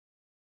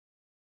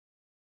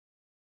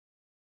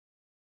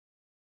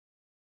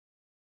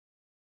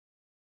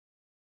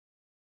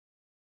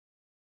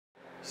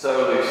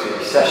So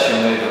Lucy, session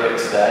with Rick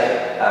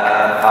today.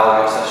 How have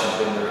your sessions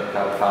been with Rick?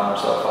 How have you found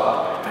them so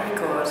far? Very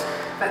good.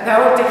 But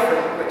they're all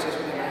different, which is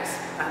really nice.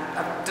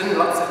 I've done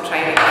lots of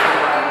training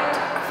before and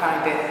I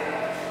find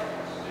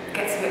it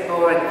gets a bit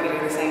boring if you're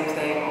doing the same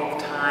thing all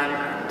the time,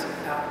 and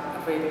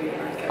I really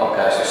like it.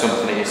 Okay, so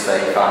something that you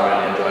say you found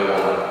really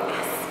enjoyable then?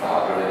 Yes.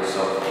 Oh, brilliant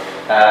stuff.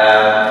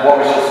 What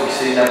results have you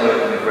seen then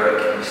working with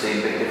Rick? Have you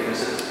seen big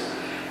differences?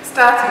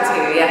 Starting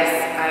to,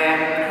 yes. I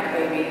had a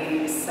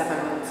baby 7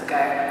 months ago.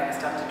 I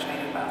started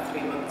training about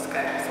 3 months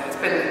ago, so it's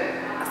been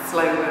a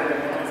slow burn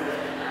because of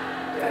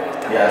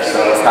various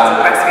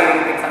breastfeeding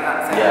and things like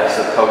that. So yeah,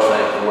 so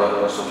post-natal work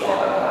and stuff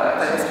like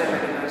that. But it's been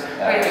really good.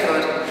 Really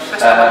good.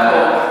 Especially on the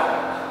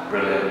call.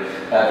 Brilliant.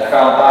 Have you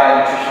found diet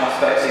and nutrition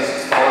aspects easy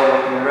to follow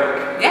working with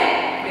Rick?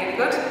 Yeah, really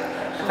good.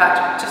 In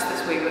fact, just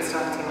this week we're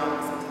starting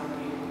on something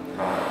new.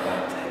 Right,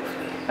 okay. So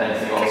hopefully.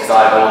 Anything you want to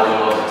divulge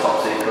or was it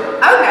top secret?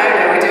 Oh no,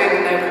 we're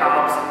doing no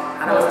carbs.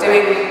 And I was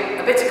doing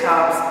a bit of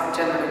carbs and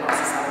generally lots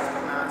of salads,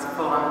 but now it's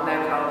full on no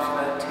carbs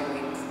for 2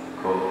 weeks.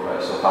 Cool,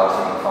 right, so how do you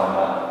think you'll find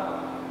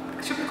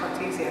that? It should be quite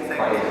easy, I think.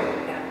 Quite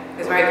easy?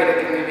 Yeah. It's very good at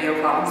giving me meal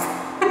plans.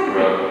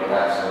 Brilliant,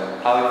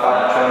 excellent. How have you found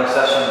the training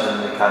sessions and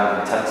the kind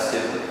of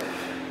intensity of them?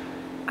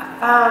 I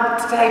found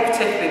today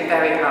particularly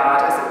very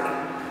hard as it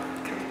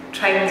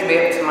trains me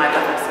up to my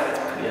level, so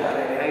it's pretty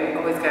good. I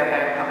always go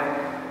home having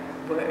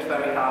worked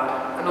very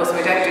hard. And also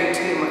we don't do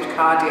too much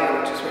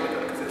cardio, which is really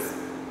good because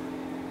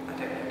I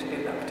don't need to do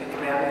that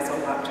particularly. I mean, it's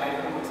all about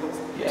training the muscles,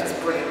 which is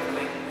brilliant for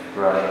me.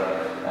 Right.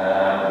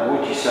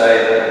 Would you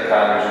say that the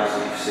kind of results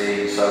that you've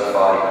seen so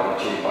far you could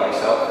achieve by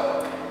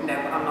yourself? No,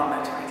 I'm not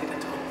motivated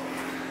at all.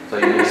 So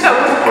you need to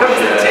push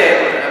the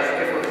gym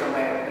if it was on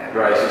my own.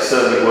 Right, so it's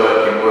certainly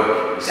working.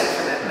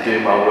 Definitely.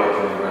 Doing my work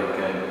with Rick.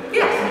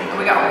 Yeah, and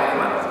we got on really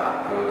well as well.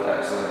 Good,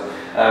 excellent.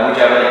 Would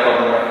you have any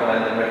problem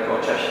recommending Rick or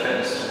Cheshire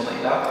Fitness to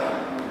someone that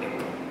you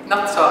know?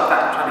 Not the sort of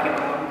that I'm trying to get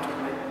my mum to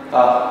me.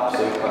 Ah,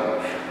 super.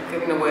 I'm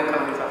giving her work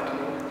on this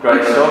afternoon.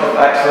 Great stuff,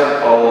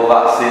 excellent. All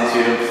that's the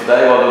interview done for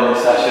today. Well done in the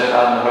session and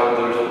I hope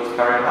the results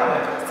carry on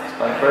happening.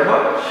 Thanks very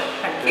much.